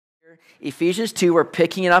Ephesians 2, we're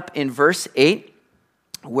picking it up in verse 8,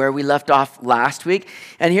 where we left off last week.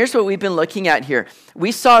 And here's what we've been looking at here.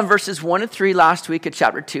 We saw in verses 1 and 3 last week at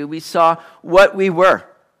chapter 2, we saw what we were.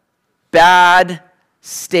 Bad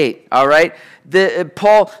state, all right?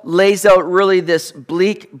 Paul lays out really this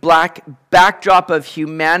bleak, black backdrop of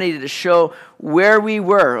humanity to show where we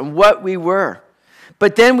were and what we were.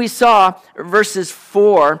 But then we saw verses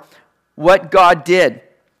 4, what God did.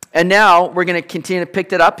 And now we're going to continue to pick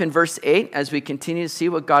that up in verse 8 as we continue to see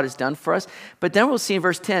what God has done for us. But then we'll see in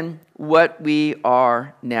verse 10 what we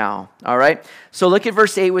are now. All right? So look at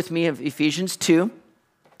verse 8 with me of Ephesians 2.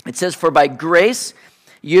 It says, "For by grace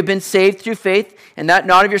you have been saved through faith, and that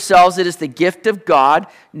not of yourselves, it is the gift of God,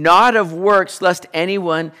 not of works, lest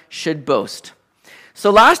anyone should boast."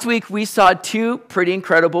 So last week we saw two pretty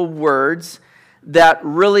incredible words that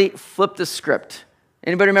really flipped the script.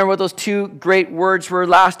 Anybody remember what those two great words were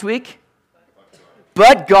last week?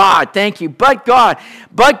 But God. Thank you. But God.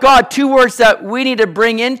 But God, two words that we need to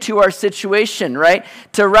bring into our situation, right?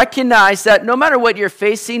 To recognize that no matter what you're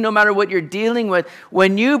facing, no matter what you're dealing with,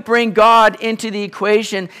 when you bring God into the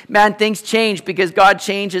equation, man, things change because God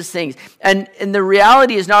changes things. And the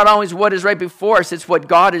reality is not always what is right before us. It's what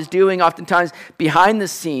God is doing oftentimes behind the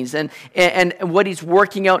scenes and what he's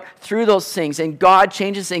working out through those things. And God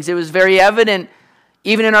changes things. It was very evident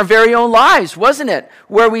even in our very own lives, wasn't it?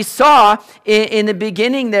 Where we saw in the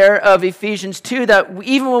beginning there of Ephesians 2 that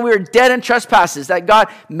even when we were dead in trespasses, that God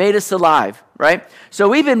made us alive, right? So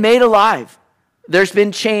we've been made alive. There's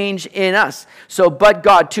been change in us. So, but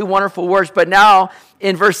God, two wonderful words. But now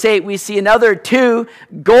in verse 8, we see another two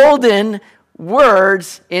golden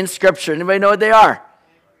words in Scripture. Anybody know what they are?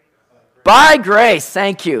 By grace.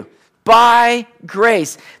 Thank you. By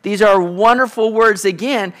grace. These are wonderful words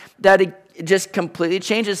again that it just completely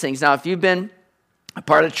changes things. Now, if you've been a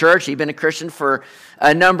part of church, you've been a Christian for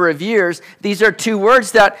a number of years, these are two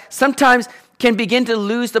words that sometimes can begin to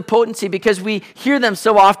lose the potency because we hear them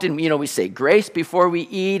so often. You know, we say grace before we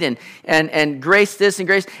eat and grace this and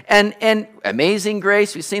grace and amazing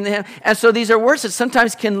grace. We've seen the hymn. And so these are words that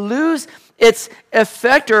sometimes can lose its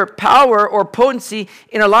effect or power or potency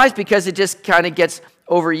in our lives because it just kind of gets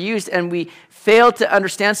overused and we fail to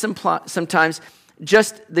understand sometimes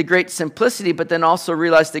just the great simplicity, but then also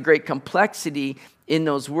realize the great complexity in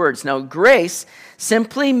those words. Now, grace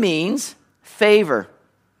simply means favor.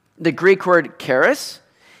 The Greek word charis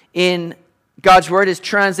in God's word is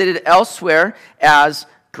translated elsewhere as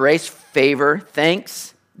grace, favor,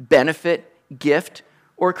 thanks, benefit, gift,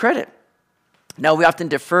 or credit. Now, we often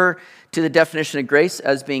defer to the definition of grace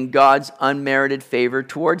as being God's unmerited favor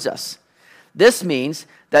towards us. This means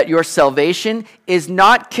that your salvation is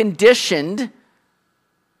not conditioned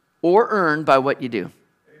or earned by what you do.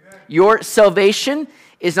 Amen. Your salvation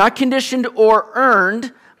is not conditioned or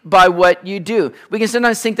earned by what you do. We can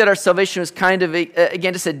sometimes think that our salvation was kind of,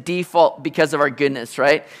 again, just a default because of our goodness,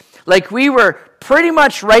 right? Like we were pretty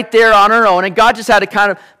much right there on our own, and God just had to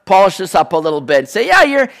kind of polish us up a little bit and say,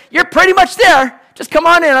 yeah, you're pretty much there. Just come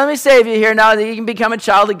on in. Let me save you here now that you can become a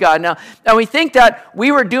child of God. Now, and we think that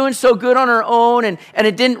we were doing so good on our own and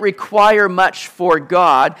it didn't require much for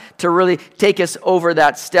God to really take us over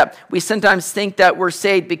that step. We sometimes think that we're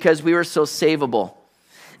saved because we were so savable.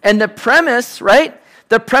 And the premise, right?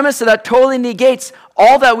 The premise of that totally negates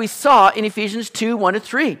all that we saw in Ephesians 2,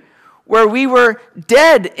 1-3, where we were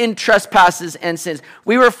dead in trespasses and sins.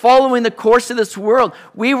 We were following the course of this world.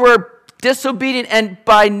 We were disobedient and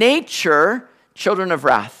by nature children of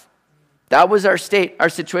wrath. That was our state, our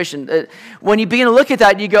situation. When you begin to look at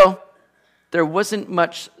that, you go, there wasn't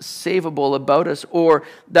much savable about us, or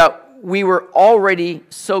that we were already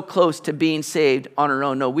so close to being saved on our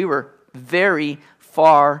own. No, we were very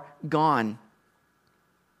far gone.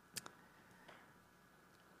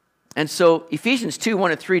 And so Ephesians 2,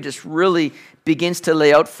 1-3 just really begins to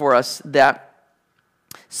lay out for us that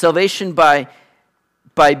salvation by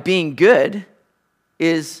being good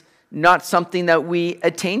is not something that we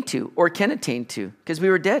attain to or can attain to because we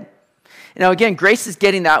were dead. Now again, grace is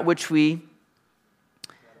getting that which we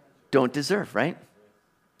don't deserve, right?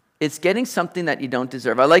 It's getting something that you don't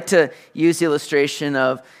deserve. I like to use the illustration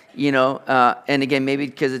of, and again, maybe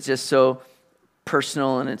because it's just so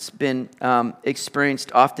personal and it's been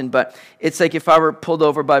experienced often, but it's like if I were pulled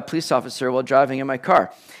over by a police officer while driving in my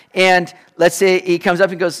car. And let's say he comes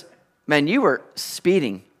up and goes, man, you were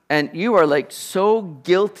speeding. And you are like so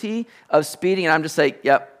guilty of speeding. And I'm just like,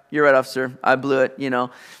 yep, you're right, officer. I blew it, Now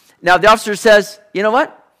the officer says, you know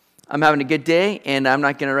what? I'm having a good day and I'm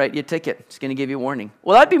not going to write you a ticket. Just going to give you a warning.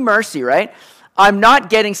 Well, that'd be mercy, right? I'm not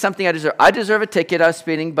getting something I deserve. I deserve a ticket. I was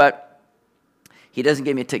speeding, but he doesn't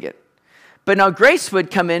give me a ticket. But now grace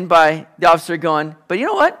would come in by the officer going, but you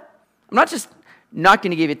know what? I'm not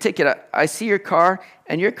going to give you a ticket. I see your car,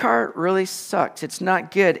 and your car really sucks. It's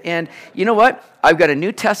not good. And you know what? I've got a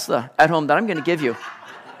new Tesla at home that I'm going to give you.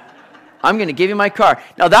 I'm going to give you my car.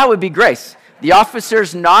 Now, that would be grace. The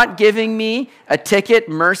officer's not giving me a ticket,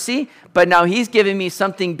 mercy, but now he's giving me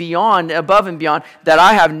something beyond, above and beyond, that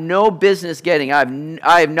I have no business getting.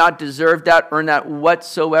 I have not deserved that, earned that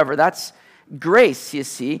whatsoever. That's grace, you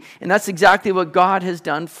see, and that's exactly what God has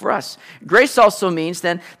done for us. Grace also means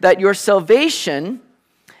then that your salvation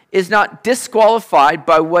is not disqualified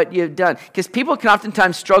by what you've done, because people can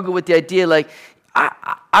oftentimes struggle with the idea like,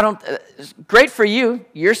 I don't, great for you,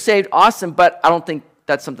 you're saved, awesome, but I don't think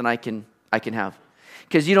that's something I can have.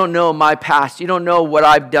 Because you don't know my past. You don't know what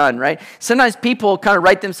I've done, right? Sometimes people kind of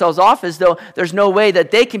write themselves off as though there's no way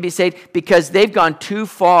that they can be saved because they've gone too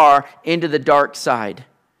far into the dark side.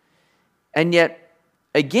 And yet,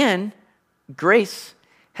 again, grace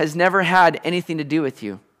has never had anything to do with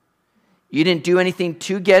you. You didn't do anything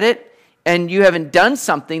to get it, and you haven't done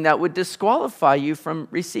something that would disqualify you from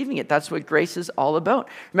receiving it. That's what grace is all about.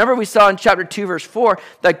 Remember, we saw in chapter 2, verse 4,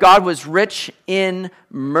 that God was rich in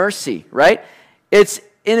mercy, right? It's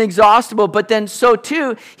inexhaustible, but then so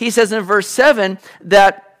too, he says in verse 7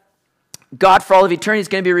 that God for all of eternity is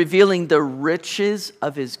going to be revealing the riches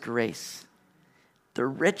of his grace. The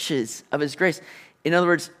riches of his grace. In other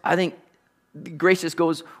words, I think grace just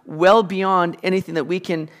goes well beyond anything that we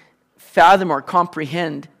can fathom or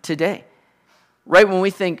comprehend today. Right when we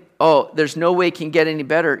think, oh, there's no way it can get any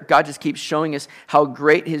better, God just keeps showing us how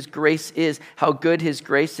great his grace is, how good his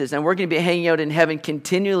grace is. And we're going to be hanging out in heaven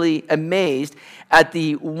continually amazed at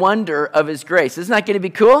the wonder of his grace. Isn't that going to be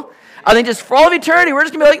cool? I think just for all of eternity, we're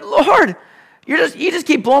just going to be like, Lord, you just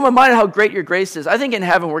keep blowing my mind how great your grace is. I think in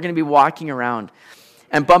heaven, we're going to be walking around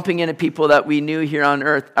and bumping into people that we knew here on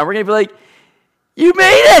earth. And we're going to be like, you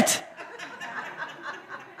made it!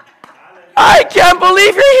 I can't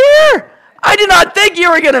believe you're here! I did not think you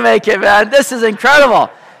were going to make it, man. This is incredible.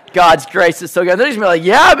 God's grace is so good. They're just going to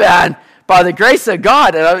be like, yeah, man, by the grace of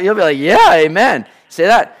God. And you'll be like, yeah, amen. Say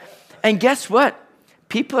that. And guess what?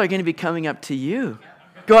 People are going to be coming up to you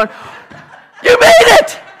going, you made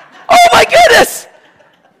it! Oh, my goodness!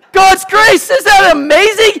 God's grace, is that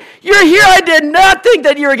amazing? You're here. I did not think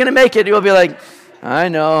that you were going to make it. You'll be like, I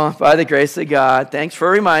know, by the grace of God. Thanks for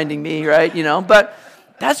reminding me, right? You know, but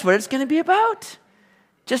that's what it's going to be about.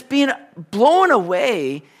 Just being blown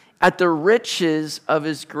away at the riches of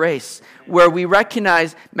his grace, where we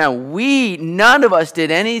recognize, man, none of us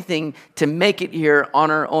did anything to make it here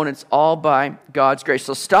on our own. It's all by God's grace.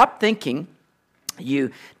 So stop thinking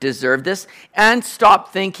you deserve this, and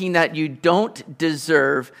stop thinking that you don't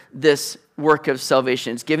deserve this work of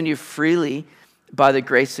salvation. It's given you freely by the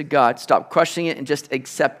grace of God. Stop questioning it and just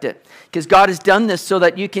accept it. Because God has done this so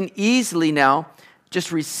that you can easily now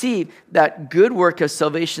just receive that good work of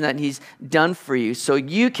salvation that he's done for you. So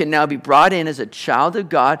you can now be brought in as a child of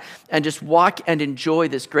God and just walk and enjoy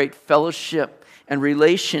this great fellowship and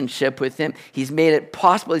relationship with him. He's made it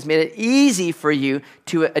possible. He's made it easy for you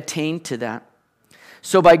to attain to that.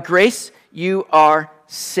 So by grace, you are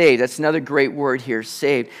saved. That's another great word here,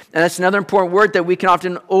 saved. And that's another important word that we can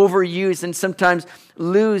often overuse and sometimes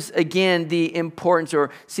lose, again, the importance, or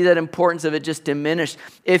see that importance of it just diminished.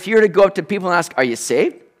 If you were to go up to people and ask, are you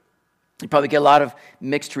saved? You probably get a lot of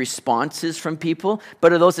mixed responses from people.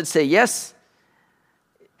 But of those that say yes,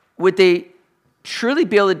 would they truly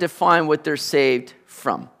be able to define what they're saved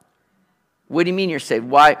from? What do you mean you're saved?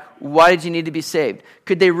 Why did you need to be saved?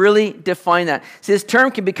 Could they really define that? See, this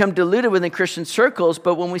term can become diluted within Christian circles,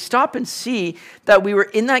 but when we stop and see that we were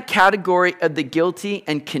in that category of the guilty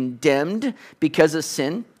and condemned because of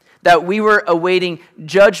sin, that we were awaiting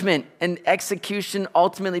judgment and execution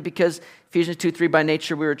ultimately because Ephesians 2:3, by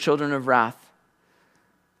nature we were children of wrath.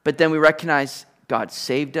 But then we recognize God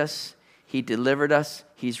saved us, he delivered us,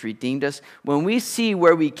 he's redeemed us. When we see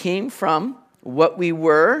where we came from, what we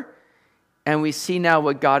were, and we see now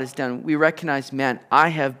what God has done, we recognize, man, I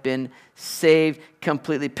have been saved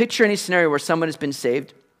completely. Picture any scenario where someone has been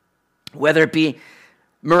saved, whether it be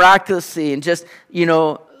miraculously and just,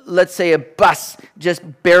 let's say a bus just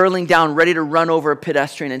barreling down, ready to run over a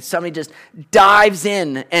pedestrian, and somebody just dives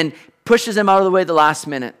in and pushes them out of the way at the last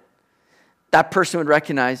minute. That person would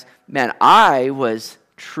recognize, man, I was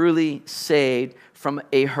truly saved from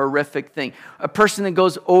a horrific thing. A person that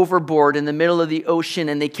goes overboard in the middle of the ocean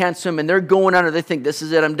and they can't swim and they're going under, they think, this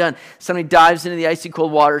is it, I'm done. Somebody dives into the icy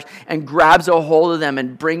cold waters and grabs a hold of them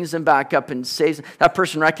and brings them back up and saves them. That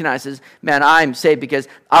person recognizes, man, I'm saved because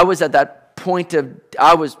I was at that point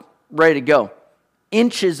I was ready to go.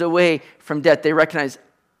 Inches away from death. They recognize,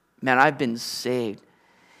 man, I've been saved.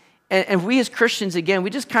 And we as Christians, again, we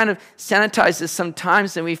just kind of sanitize this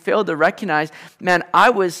sometimes and we fail to recognize, man,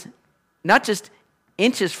 I was not just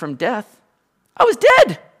inches from death. I was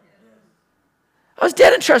dead. I was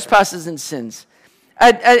dead in trespasses and sins.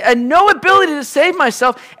 I had no ability to save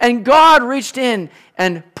myself, and God reached in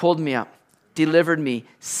and pulled me up, delivered me,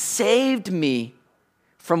 saved me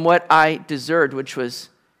from what I deserved, which was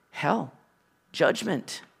hell,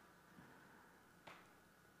 judgment.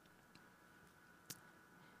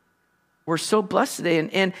 We're so blessed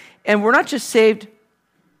today, and we're not just saved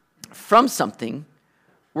from something,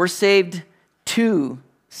 we're saved to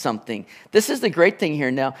something. This is the great thing here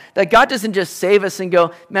now, that God doesn't just save us and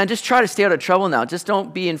go, man, just try to stay out of trouble now. Just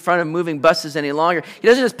don't be in front of moving buses any longer. He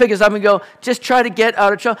doesn't just pick us up and go, just try to get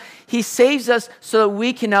out of trouble. He saves us so that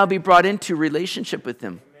we can now be brought into relationship with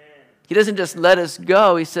him. Amen. He doesn't just let us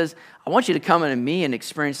go. He says, I want you to come into me and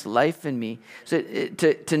experience life in me. So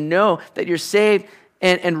to know that you're saved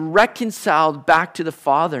and reconciled back to the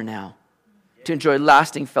Father now, to enjoy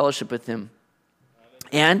lasting fellowship with him.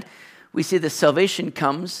 And we see the salvation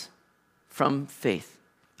comes from faith,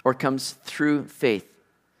 or comes through faith.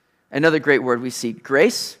 Another great word we see,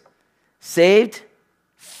 grace, saved,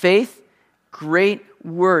 faith, great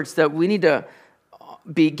words that we need to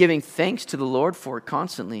be giving thanks to the Lord for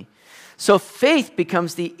constantly. So faith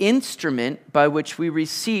becomes the instrument by which we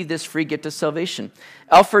receive this free gift of salvation.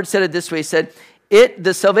 Alford said it this way, he said,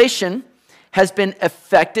 the salvation has been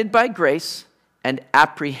effected by grace and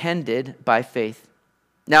apprehended by faith.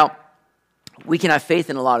 Now, we can have faith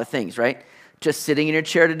in a lot of things, right? Just sitting in your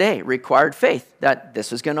chair today required faith that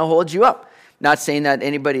this was going to hold you up. Not saying that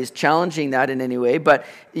anybody is challenging that in any way, but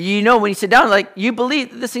you know when you sit down, like you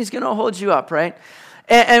believe this thing's going to hold you up, right?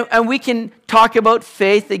 And we can talk about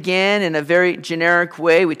faith again in a very generic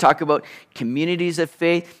way. We talk about communities of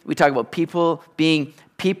faith. We talk about people being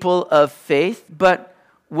people of faith. But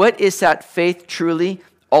what is that faith truly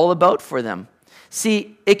all about for them?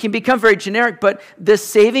 See, it can become very generic, but this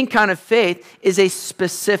saving kind of faith is a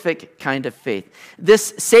specific kind of faith.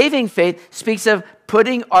 This saving faith speaks of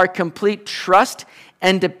putting our complete trust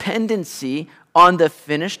and dependency on the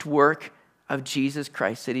finished work of Jesus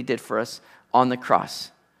Christ that he did for us on the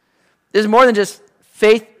cross. There's more than just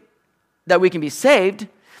faith that we can be saved.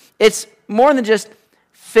 It's more than just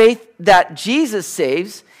faith that Jesus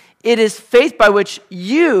saves. It is faith by which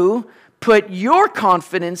you put your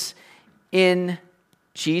confidence in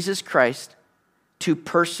Jesus Christ to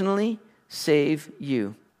personally save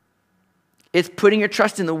you. It's putting your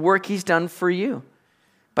trust in the work he's done for you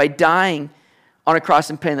by dying on a cross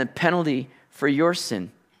and paying the penalty for your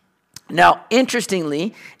sin. Now,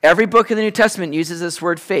 interestingly, every book of the New Testament uses this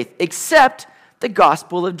word faith, except the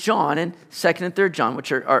Gospel of John and 2nd and 3rd John,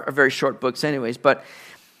 which are very short books anyways. But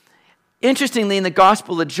interestingly, in the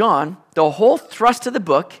Gospel of John, the whole thrust of the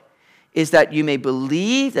book is that you may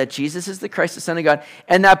believe that Jesus is the Christ, the Son of God,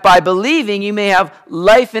 and that by believing you may have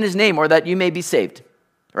life in his name, or that you may be saved,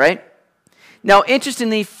 right? Now,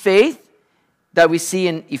 interestingly, faith that we see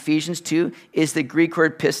in Ephesians 2 is the Greek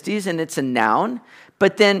word pistis, and it's a noun.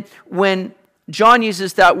 But then when John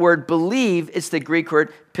uses that word believe, it's the Greek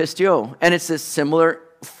word pistio, and it's a similar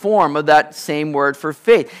form of that same word for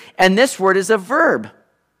faith. And this word is a verb.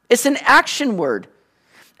 It's an action word.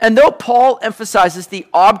 And though Paul emphasizes the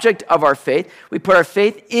object of our faith, we put our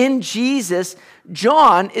faith in Jesus,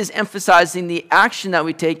 John is emphasizing the action that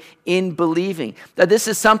we take in believing. That this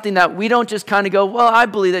is something that we don't just kind of go, well, I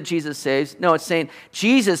believe that Jesus saves. No, it's saying,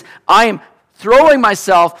 Jesus, I am throwing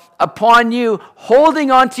myself upon you, holding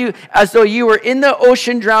on to you as though you were in the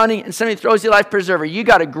ocean drowning and somebody throws you a life preserver. You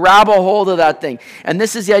got to grab a hold of that thing. And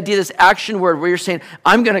this is the idea, this action word where you're saying,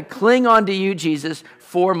 I'm going to cling on to you, Jesus,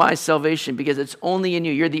 for my salvation, because it's only in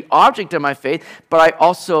you. You're the object of my faith, but I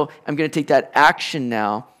also am going to take that action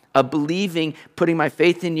now of believing, putting my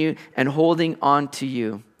faith in you, and holding on to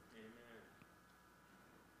you.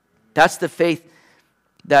 That's the faith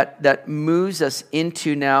that moves us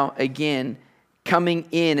into now, again, coming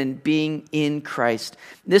in and being in Christ.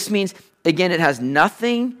 This means, again, it has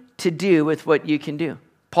nothing to do with what you can do.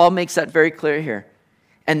 Paul makes that very clear here.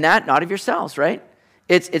 And that, not of yourselves, right?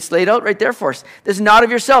 It's laid out right there for us. This is not of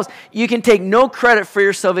yourselves. You can take no credit for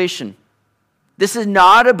your salvation. This is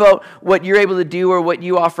not about what you're able to do or what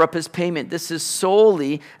you offer up as payment. This is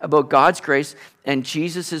solely about God's grace and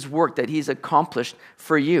Jesus' work that he's accomplished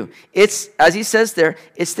for you. It's, as he says there,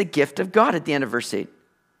 it's the gift of God at the end of verse 8.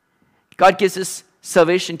 God gives us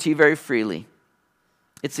salvation to you very freely.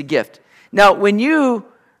 It's a gift. Now, when you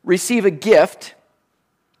receive a gift,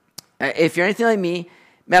 if you're anything like me,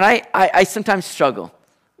 man, I sometimes struggle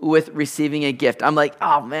with receiving a gift. I'm like,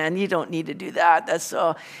 oh man, you don't need to do that. That's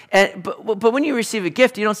so. But when you receive a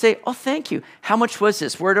gift, you don't say, oh, thank you. How much was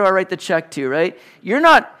this? Where do I write the check to? Right? You're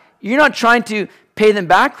not trying to pay them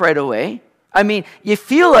back right away. I mean, you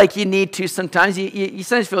feel like you need to sometimes. You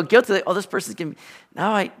sometimes feel guilty, like, oh, this person's giving me.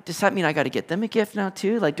 Now, does that mean I got to get them a gift now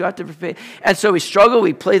too? Like, do I have to pay? And so we struggle.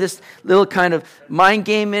 We play this little kind of mind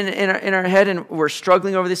game in our head, and we're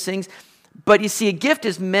struggling over these things. But you see, a gift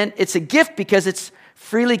it's a gift because it's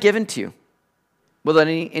freely given to you without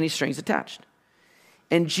any strings attached.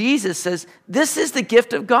 And Jesus says, this is the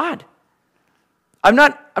gift of God. I'm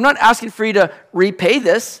not asking for you to repay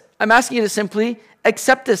this. I'm asking you to simply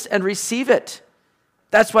accept this and receive it.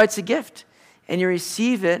 That's why it's a gift. And you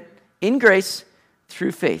receive it in grace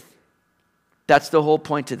through faith. That's the whole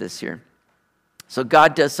point of this here. So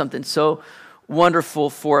God does something so wonderful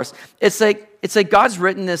for us. It's like God's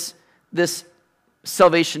written this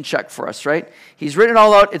salvation check for us, right? He's written it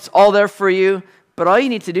all out. It's all there for you. But all you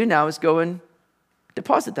need to do now is go and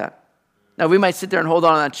deposit that. Now, we might sit there and hold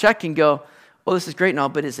on to that check and go, well, this is great and all,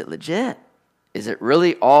 but is it legit? Is it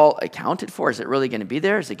really all accounted for? Is it really going to be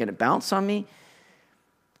there? Is it going to bounce on me?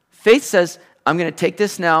 Faith says, I'm going to take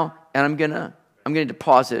this now and I'm going to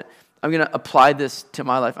deposit. I'm going to apply this to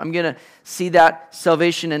my life. I'm going to see that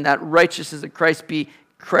salvation and that righteousness of Christ be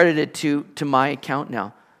credited to my account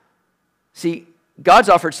now. See, God's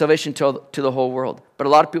offered salvation to the whole world, but a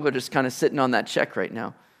lot of people are just kind of sitting on that check right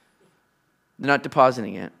now. They're not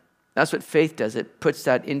depositing it. That's what faith does. It puts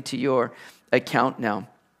that into your account now.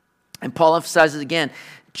 And Paul emphasizes again,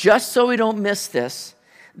 just so we don't miss this,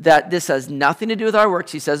 that this has nothing to do with our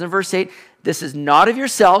works. He says in verse 8, this is not of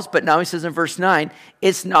yourselves, but now he says in verse 9,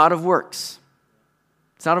 it's not of works.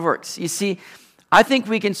 It's not of works. You see, I think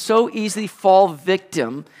we can so easily fall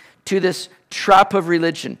victim to this trap of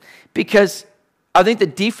religion because I think the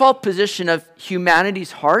default position of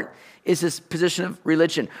humanity's heart is this position of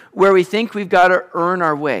religion where we think we've got to earn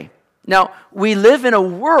our way. Now, we live in a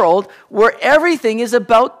world where everything is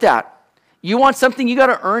about that. You want something, you got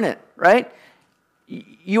to earn it, right?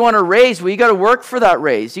 You want a raise, well, you got to work for that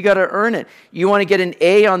raise. You got to earn it. You want to get an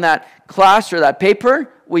A on that class or that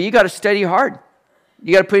paper, well, you got to study hard.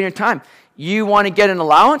 You got to put in your time. You want to get an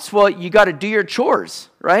allowance, well, you got to do your chores,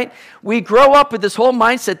 right? We grow up with this whole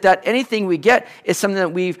mindset that anything we get is something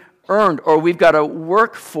that we've earned or we've got to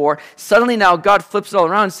work for. Suddenly now God flips it all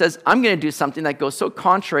around and says, I'm going to do something that goes so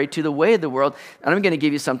contrary to the way of the world, and I'm going to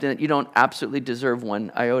give you something that you don't absolutely deserve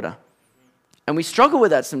one iota. And we struggle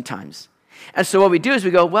with that sometimes. And so what we do is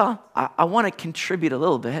we go, well, I want to contribute a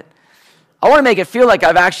little bit. I want to make it feel like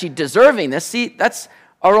I'm actually deserving this. See, that's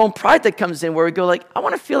our own pride that comes in where we go like, I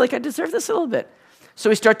want to feel like I deserve this a little bit. So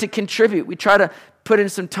we start to contribute. We try to put in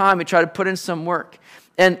some time. We try to put in some work.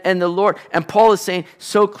 And the Lord, and Paul is saying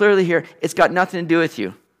so clearly here, it's got nothing to do with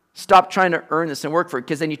you. Stop trying to earn this and work for it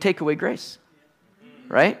because then you take away grace.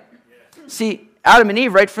 Right? See, Adam and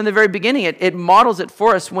Eve, right from the very beginning, it models it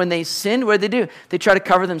for us. When they sinned, what did they do? They try to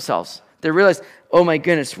cover themselves. They realize, oh my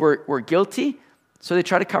goodness, we're guilty. So they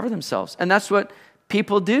try to cover themselves. And that's what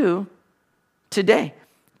people do today.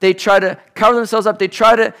 They try to cover themselves up. They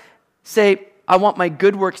try to say, I want my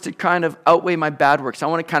good works to kind of outweigh my bad works. I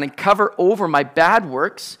want to kind of cover over my bad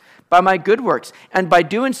works by my good works. And by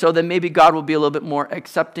doing so, then maybe God will be a little bit more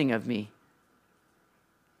accepting of me.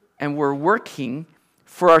 And we're working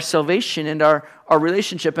for our salvation and our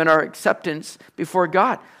relationship and our acceptance before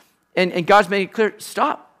God. And God's made it clear,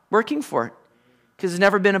 stop working for it. Because it's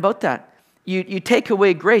never been about that. You take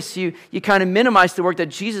away grace. You kind of minimize the work that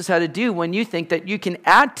Jesus had to do when you think that you can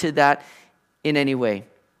add to that in any way.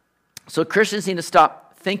 So Christians need to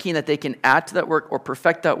stop thinking that they can add to that work or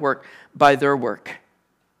perfect that work by their work.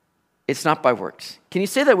 It's not by works. Can you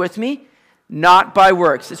say that with me? Not by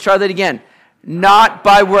works. Let's try that again. Not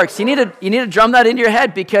by works. You need to drum that into your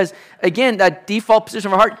head because, again, that default position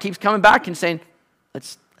of our heart keeps coming back and saying,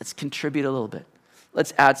 let's contribute a little bit.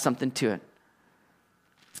 Let's add something to it.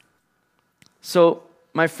 So,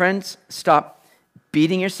 my friends, stop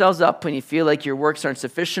beating yourselves up when you feel like your works aren't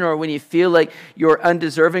sufficient or when you feel like you're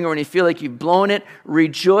undeserving or when you feel like you've blown it.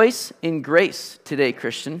 Rejoice in grace today,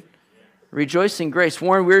 Christian. Rejoice in grace.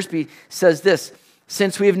 Warren Wiersbe says this,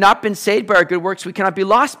 since we have not been saved by our good works, we cannot be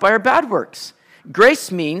lost by our bad works. Grace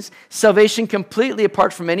means salvation completely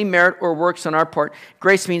apart from any merit or works on our part.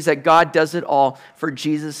 Grace means that God does it all for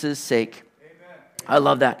Jesus' sake. Amen. I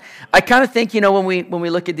love that. I kind of think, when we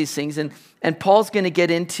look at these things, and Paul's going to get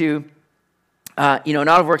into not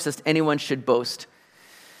of works lest anyone should boast.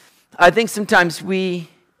 I think sometimes we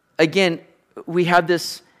have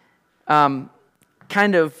this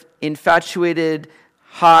kind of infatuated,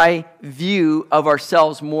 high view of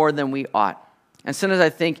ourselves more than we ought. And sometimes I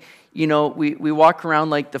think, we walk around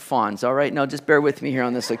like the Fonz, all right? Now, just bear with me here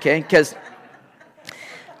on this, okay? Because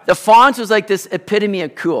the Fonz was like this epitome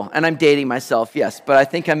of cool. And I'm dating myself, yes. But I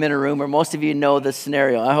think I'm in a room where most of you know this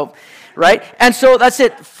scenario, I hope, right? And so that's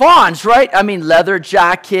it. Fonz, right? I mean, leather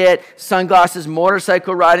jacket, sunglasses,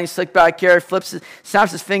 motorcycle riding, slick back hair,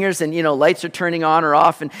 snaps his fingers, and, lights are turning on or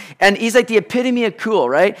off. And he's like the epitome of cool,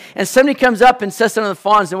 right? And somebody comes up and says something to the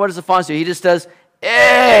Fonz, and what does the Fonz do? He just does,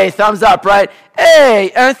 hey, thumbs up, right?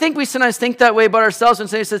 Hey. And I think we sometimes think that way about ourselves when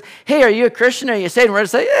somebody says, hey, are you a Christian? Are you saved? And we're going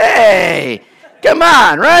to say, hey, come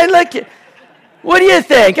on, right? Look, what do you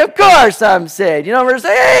think? Of course I'm saved. We're going to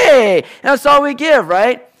say, hey. And that's all we give,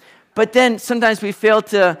 right? But then sometimes we fail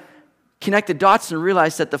to connect the dots and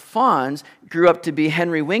realize that the Fonz grew up to be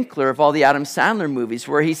Henry Winkler of all the Adam Sandler movies,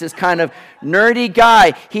 where he's this kind of nerdy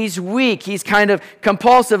guy. He's weak. He's kind of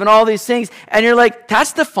compulsive and all these things. And you're like,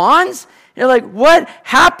 that's the Fonz? You're like, what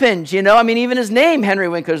happened? Even his name, Henry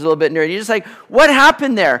Winkler, is a little bit nerdy. You're just like, what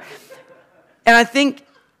happened there? And I think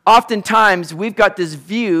oftentimes we've got this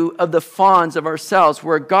view of the Fonz of ourselves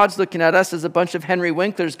where God's looking at us as a bunch of Henry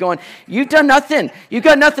Winklers going, you've done nothing. You've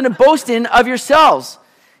got nothing to boast in of yourselves.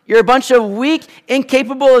 You're a bunch of weak,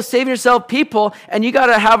 incapable of saving yourself people, and you got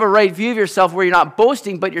to have a right view of yourself where you're not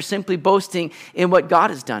boasting, but you're simply boasting in what God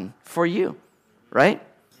has done for you, right?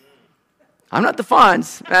 I'm not the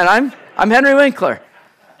Fonz, man. I'm Henry Winkler.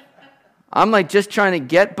 I'm like just trying to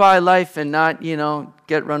get by life and not,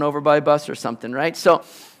 get run over by a bus or something, right? So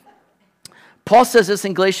Paul says this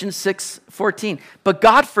in Galatians 6:14. But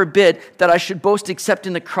God forbid that I should boast except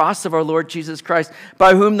in the cross of our Lord Jesus Christ,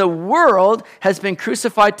 by whom the world has been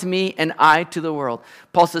crucified to me and I to the world.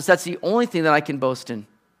 Paul says that's the only thing that I can boast in,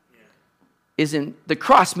 is in the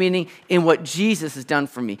cross, meaning in what Jesus has done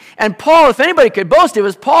for me. And Paul, if anybody could boast, it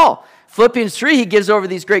was Paul. Philippians 3, he gives over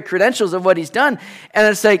these great credentials of what he's done. And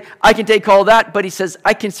it's like, I can take all that, but he says,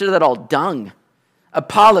 I consider that all dung. A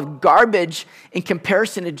pile of garbage in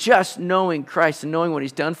comparison to just knowing Christ and knowing what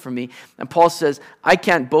he's done for me. And Paul says, I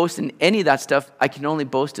can't boast in any of that stuff. I can only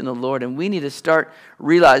boast in the Lord. And we need to start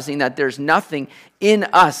realizing that there's nothing in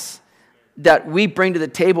us that we bring to the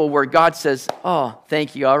table where God says, oh,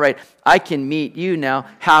 thank you, all right, I can meet you now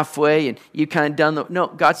halfway, and you kind of done no,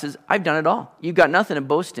 God says, I've done it all. You've got nothing to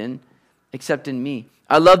boast in except in me.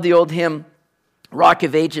 I love the old hymn, Rock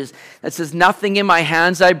of Ages, that says, nothing in my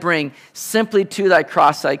hands I bring, simply to thy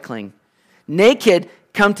cross I cling. Naked,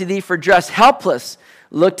 come to thee for dress, helpless,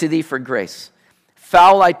 look to thee for grace.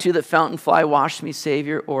 Foul I to the fountain fly, wash me,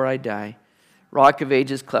 Savior, or I die. Rock of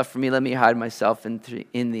Ages, cleft for me, let me hide myself in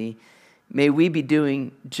thee. May we be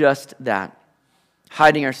doing just that,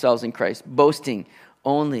 hiding ourselves in Christ, boasting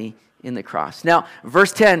only in the cross. Now,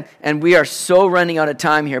 verse 10, and we are so running out of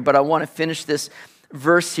time here, but I want to finish this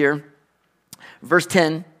verse here. Verse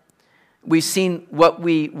 10, we've seen what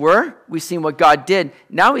we were, we've seen what God did.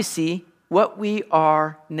 Now we see what we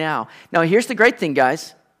are now. Now, here's the great thing,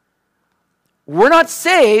 guys. We're not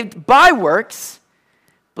saved by works,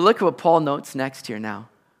 but look at what Paul notes next here now.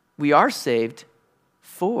 We are saved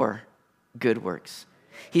for good works.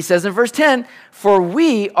 He says in verse 10, for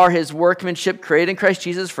we are his workmanship created in Christ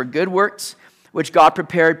Jesus for good works, which God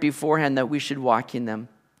prepared beforehand that we should walk in them.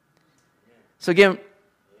 So again,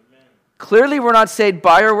 clearly we're not saved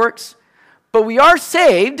by our works, but we are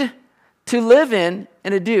saved to live in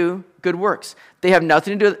and to do good works. They have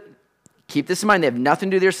nothing to do with, keep this in mind, they have nothing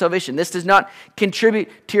to do with your salvation. This does not contribute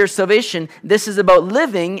to your salvation. This is about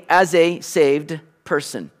living as a saved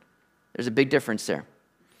person. There's a big difference there.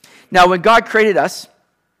 Now, when God created us,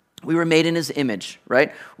 we were made in his image,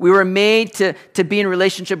 right? We were made to be in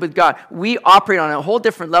relationship with God. We operate on a whole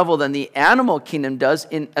different level than the animal kingdom does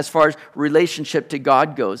in as far as relationship to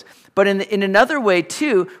God goes. But in another way,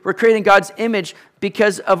 too, we're creating God's image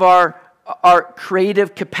because of our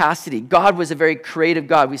creative capacity. God was a very creative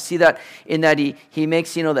God. We see that in that he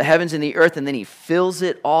makes, the heavens and the earth, and then he fills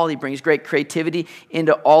it all. He brings great creativity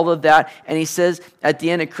into all of that. And he says at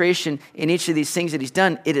the end of creation, in each of these things that he's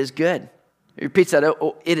done, it is good. He repeats that,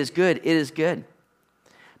 oh, it is good, it is good.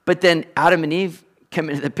 But then Adam and Eve come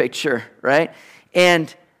into the picture, right?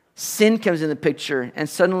 And sin comes in the picture, and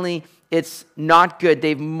suddenly it's not good.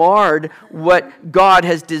 They've marred what God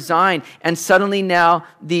has designed. And suddenly now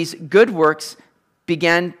these good works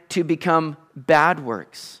began to become bad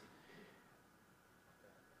works.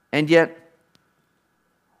 And yet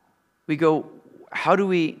we go, how do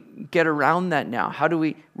we get around that now? How do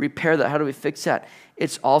we repair that? How do we fix that?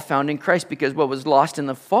 It's all found in Christ, because what was lost in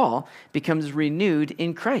the fall becomes renewed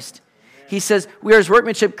in Christ. He says we are his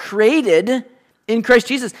workmanship created in Christ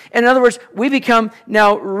Jesus. And in other words, we become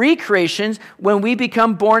now recreations when we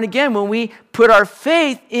become born again. When we put our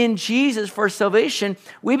faith in Jesus for salvation,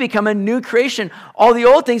 we become a new creation. All the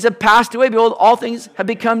old things have passed away. Behold, all things have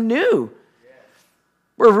become new.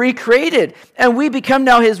 We're recreated, and we become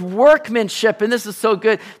now his workmanship. And this is so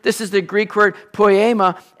good. This is the Greek word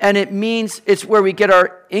poema, and it means, it's where we get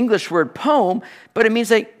our English word poem, but it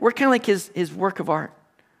means like we're kind of like his work of art.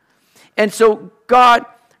 And so God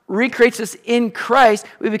recreates us in Christ.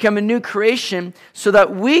 We become a new creation so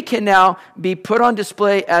that we can now be put on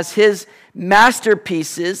display as his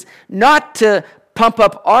masterpieces, not to pump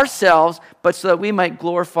up ourselves, but so that we might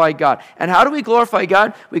glorify God. And how do we glorify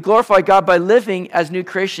God? We glorify God by living as new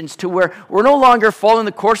creations, to where we're no longer following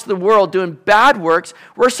the course of the world doing bad works.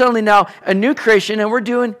 We're suddenly now a new creation, and we're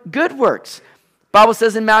doing good works. The Bible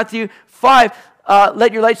says in Matthew 5,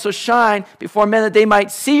 let your light so shine before men that they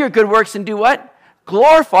might see your good works and do what?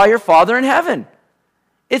 Glorify your Father in heaven.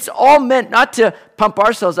 It's all meant not to pump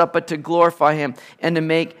ourselves up, but to glorify him and to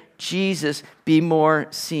make Jesus be more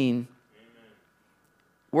seen.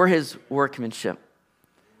 We're his workmanship.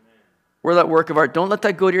 We're that work of art. Don't let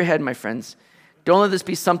that go to your head, my friends. Don't let this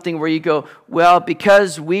be something where you go, well,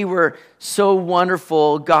 because we were so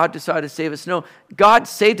wonderful, God decided to save us. No, God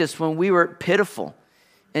saved us when we were pitiful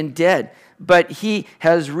and dead. But he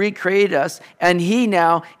has recreated us, and he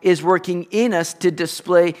now is working in us to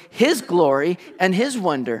display his glory and his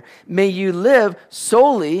wonder. May you live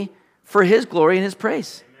solely for his glory and his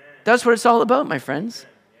praise. Amen. That's what it's all about, my friends.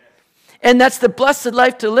 And that's the blessed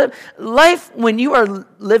life to live. Life, when you are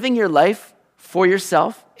living your life for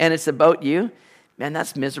yourself and it's about you, man,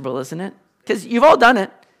 that's miserable, isn't it? Because you've all done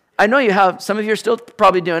it. I know you have. Some of you are still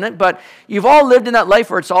probably doing it, but you've all lived in that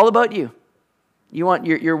life where it's all about you. You want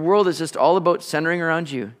your world is just all about centering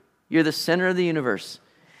around you. You're the center of the universe.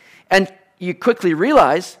 And you quickly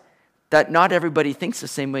realize that not everybody thinks the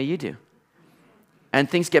same way you do. And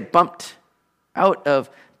things get bumped out of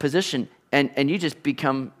position, and you just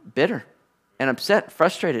become bitter and upset,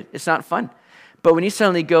 frustrated. It's not fun. But when you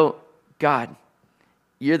suddenly go, God,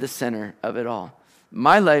 you're the center of it all.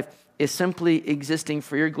 My life is simply existing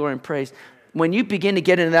for your glory and praise. When you begin to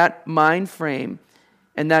get into that mind frame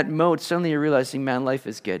and that mode, suddenly you're realizing, man, life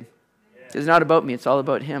is good. It's not about me. It's all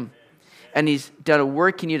about him. And he's done a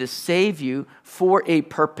work in you to save you for a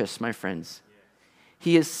purpose, my friends.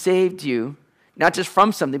 He has saved you, not just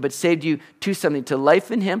from something, but saved you to something, to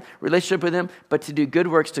life in him, relationship with him, but to do good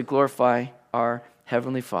works to glorify our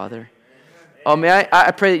Heavenly Father. Oh, may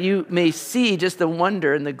I pray that you may see just the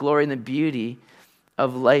wonder and the glory and the beauty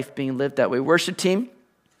of life being lived that way. Worship team,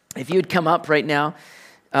 if you would come up right now,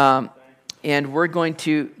 and we're going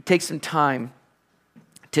to take some time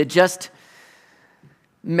to just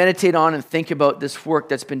meditate on and think about this work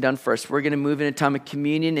that's been done for us. We're going to move into time of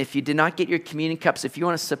communion. If you did not get your communion cups, if you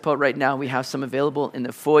want to sip out right now, we have some available in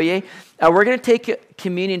the foyer. We're going to take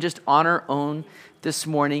communion just on our own this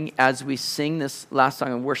morning as we sing this last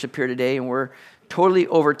song of worship here today, and we're totally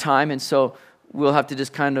over time, and so we'll have to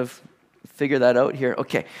just kind of figure that out here.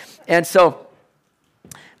 Okay, and so,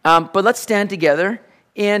 but let's stand together,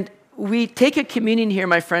 and we take a communion here,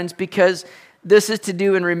 my friends, because this is to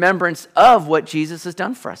do in remembrance of what Jesus has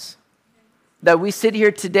done for us. That we sit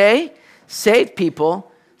here today, save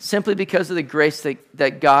people, simply because of the grace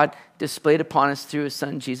that God displayed upon us through his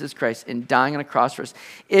son, Jesus Christ, in dying on a cross for us.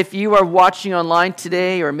 If you are watching online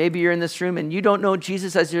today, or maybe you're in this room and you don't know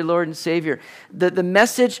Jesus as your Lord and Savior, the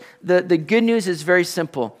message, the good news is very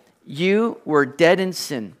simple. You were dead in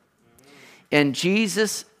sin. And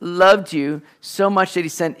Jesus loved you so much that he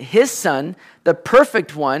sent his son, the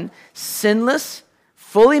perfect one, sinless,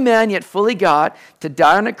 fully man yet fully God, to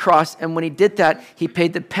die on a cross. And when he did that, he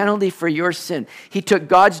paid the penalty for your sin. He took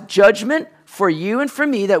God's judgment for you and for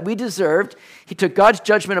me that we deserved. He took God's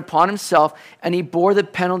judgment upon himself, and he bore the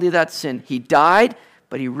penalty of that sin. He died,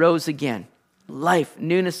 but he rose again. Life,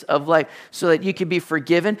 newness of life, so that you could be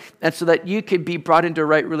forgiven and so that you could be brought into a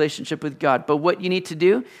right relationship with God. But what you need to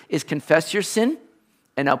do is confess your sin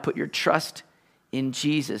and now put your trust in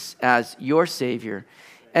Jesus as your Savior.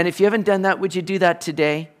 And if you haven't done that, would you do that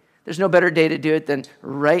today? There's no better day to do it than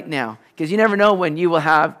right now, because you never know when you will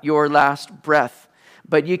have your last breath.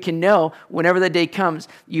 But you can know whenever the day comes,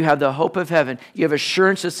 you have the hope of heaven. You have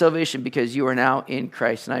assurance of salvation because you are now in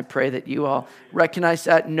Christ. And I pray that you all recognize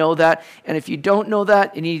that, know that. And if you don't know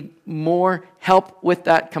that and need more help with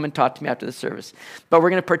that, come and talk to me after the service. But we're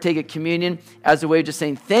going to partake of communion as a way of just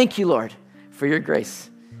saying, thank you, Lord, for your grace.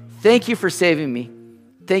 Thank you for saving me.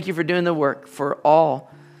 Thank you for doing the work for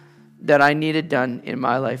all that I needed done in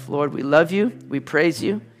my life. Lord, we love you, we praise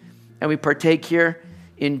you, and we partake here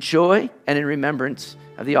in joy and in remembrance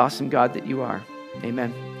of the awesome God that you are.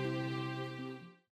 Amen.